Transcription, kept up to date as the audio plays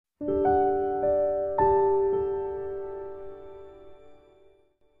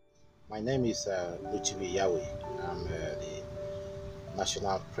My name is Doocivir Yawe. I'm the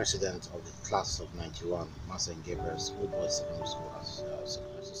National President of the Class of 91, St. Gabriel's Old Boys Secondary School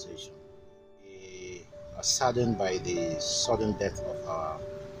Association. We are saddened by the sudden death of our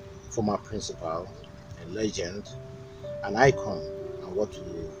former principal, a legend, an icon, and what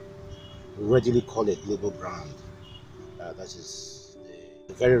we readily call a global brand. That is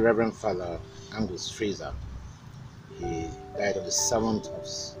the very Reverend Father Angus Fraser. He died on the 7th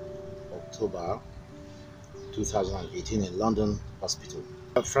of October 2018 in London Hospital.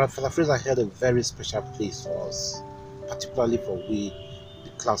 Father Fraser held a very special place for us, particularly for we, the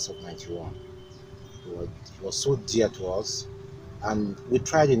class of 91. He was so dear to us, and we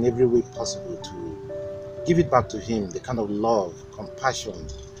tried in every way possible to give it back to him, the kind of love, compassion,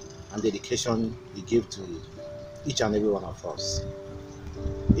 and dedication he gave to each and every one of us.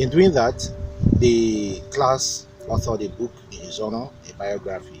 In doing that, the class authored a book in his honor, a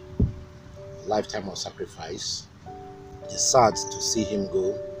biography, Lifetime of Sacrifice. It's sad to see him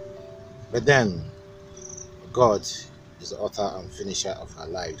go, but then God is the author and finisher of our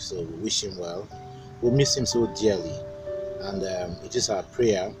lives, so we wish him well. We miss him so dearly, and it is our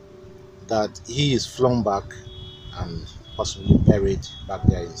prayer that he is flown back and possibly buried back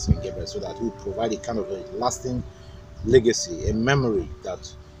there in St. Gabriel, so that we provide a kind of a lasting legacy, a memory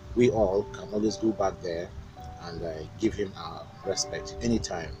that we all can always go back there and give him our respect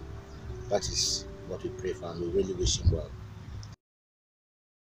anytime. That is what we pray for, and we really wish him well.